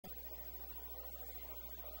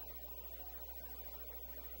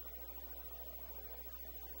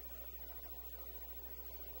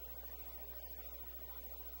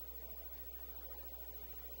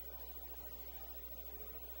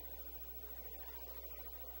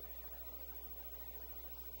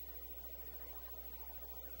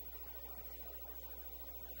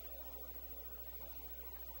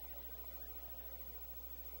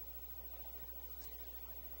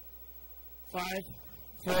5,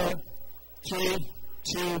 4, 3,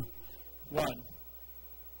 2, 1.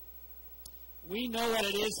 We know what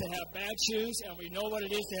it is to have bad shoes, and we know what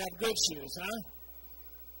it is to have good shoes, huh?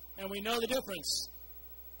 And we know the difference.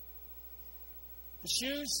 The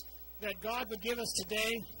shoes that God would give us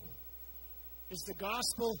today is the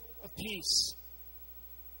gospel of peace.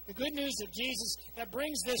 The good news of Jesus that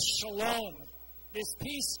brings this shalom, this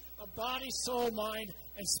peace of body, soul, mind,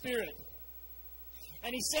 and spirit.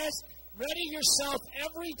 And he says, ready yourself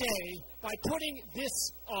every day by putting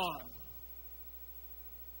this on.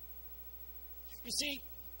 You see,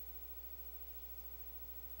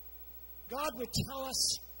 God would tell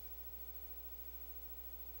us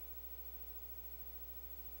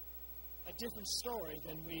a different story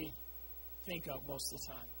than we think of most of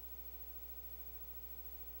the time.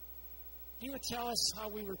 He would tell us how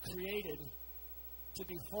we were created to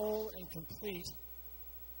be whole and complete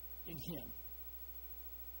in Him.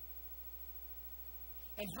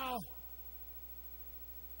 And how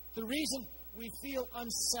the reason we feel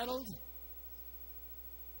unsettled,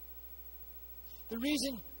 the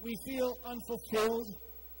reason we feel unfulfilled,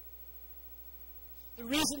 the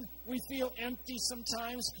reason we feel empty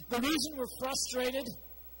sometimes, the reason we're frustrated,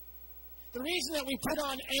 the reason that we put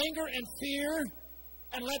on anger and fear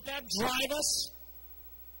and let that drive us,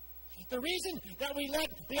 the reason that we let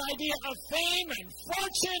the idea of fame and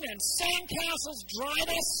fortune and sandcastles drive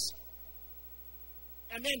us,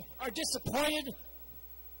 and then are disappointed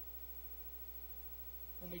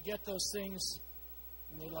when we get those things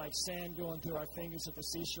and they're like sand going through our fingers at the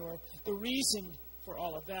seashore. The reason for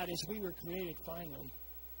all of that is we were created finally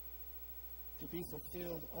to be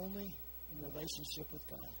fulfilled only in relationship with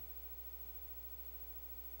God.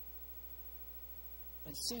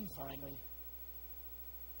 And sin finally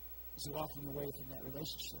is walking away from that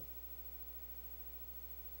relationship.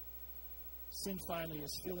 Sin finally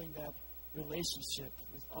is filling that relationship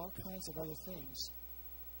with all kinds of other things.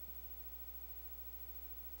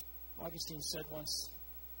 Augustine said once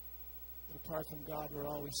that apart from God, we're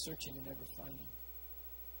always searching and never finding.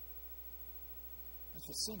 That's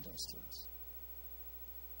what sin does to us.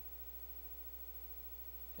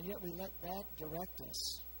 And yet we let that direct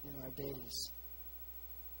us in our days.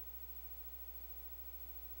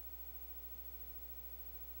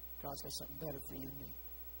 God's got something better for you and me.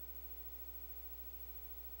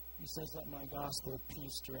 He says, let my gospel of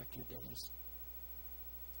peace direct your days.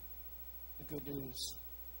 The good news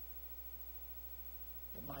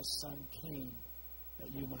that my Son came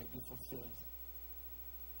that you might be fulfilled.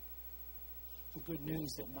 The good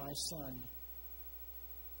news that my Son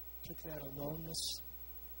took that aloneness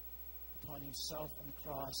upon himself on the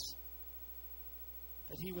cross,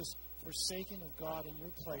 that he was forsaken of God in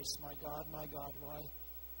your place. My God, why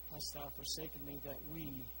hast thou forsaken me? That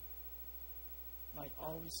we might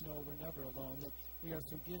always know we're never alone, that we are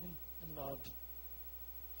forgiven and loved.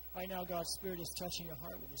 Right now, God's Spirit is touching your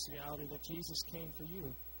heart with this reality that Jesus came for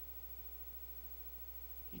you.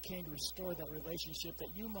 He came to restore that relationship, that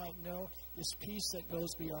you might know this peace that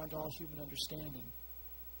goes beyond all human understanding.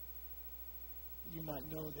 You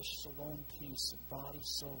might know this shalom peace of body,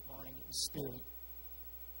 soul, mind, and spirit.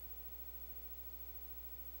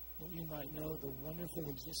 That you might know the wonderful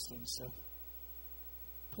existence of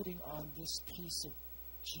putting on this piece of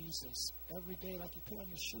Jesus every day like you put on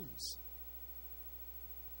your shoes.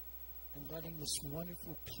 And letting this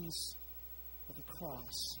wonderful piece of the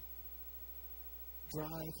cross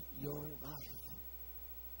drive your life.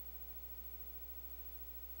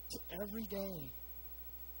 To every day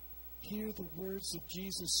hear the words of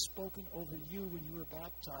Jesus spoken over you when you were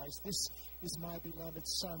baptized. This is my beloved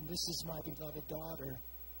Son. This is my beloved daughter.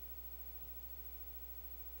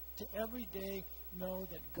 To every day know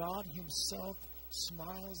that God Himself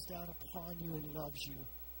smiles down upon you and loves you.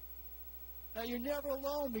 Now, you're never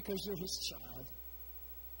alone because you're His child.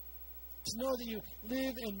 To know that you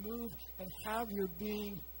live and move and have your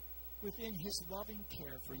being within His loving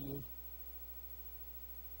care for you.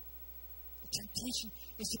 The temptation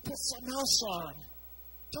is to put something else on,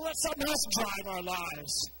 to let something else drive our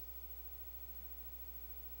lives.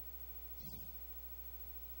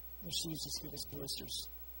 Those shoes just give us blisters.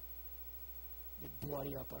 They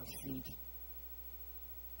bloody up our feet.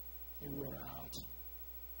 They wear out.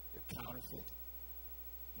 They're counterfeit.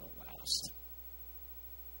 They'll last.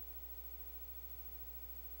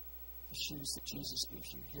 The shoes that Jesus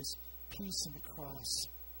gives you, His peace in the cross,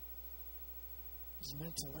 is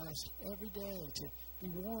meant to last every day, to be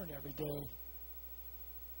worn every day,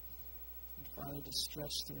 and finally to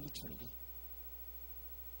stretch through eternity.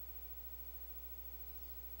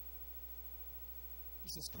 He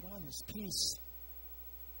says, put on this peace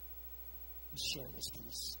and share this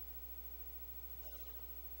peace.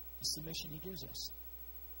 It's the mission He gives us.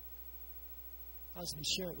 Husbands,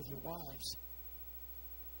 share it with your wives.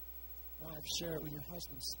 Wives, share it with your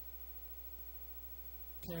husbands.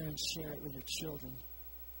 Parents, share it with your children.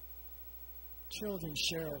 Children,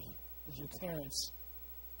 share it with your parents.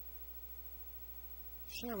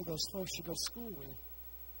 Share with those folks you go to school with,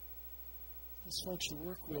 those folks you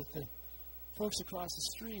work with, the folks across the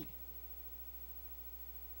street.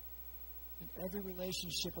 In every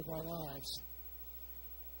relationship of our lives,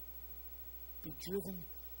 be driven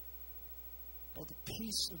by the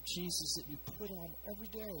peace of Jesus that you put on every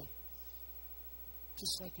day,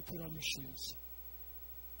 just like you put on your shoes.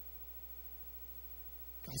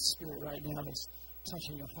 God's Spirit right now is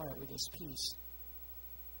touching your heart with His peace.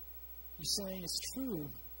 He's saying it's true.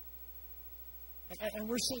 And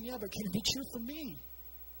we're saying, yeah, but can it be true for me?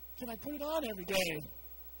 Can I put it on every day?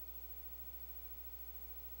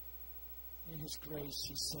 In His grace,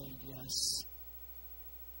 He's saying, yes.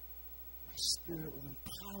 My Spirit will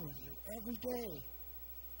empower you every day.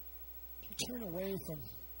 You turn away from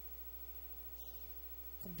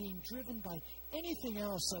being driven by anything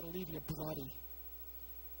else that'll leave you bloody.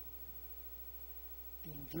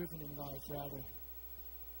 Being driven in life, rather,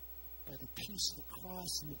 by the peace of the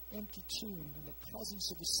cross and the empty tomb and the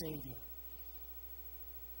presence of the Savior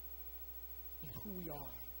and who we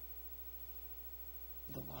are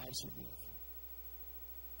and the lives we live.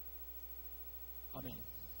 Amen.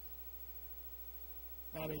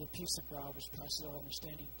 Now may the peace of God, which passes all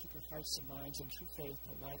understanding, keep your hearts and minds in true faith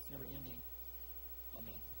to life never ending.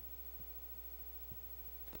 Amen.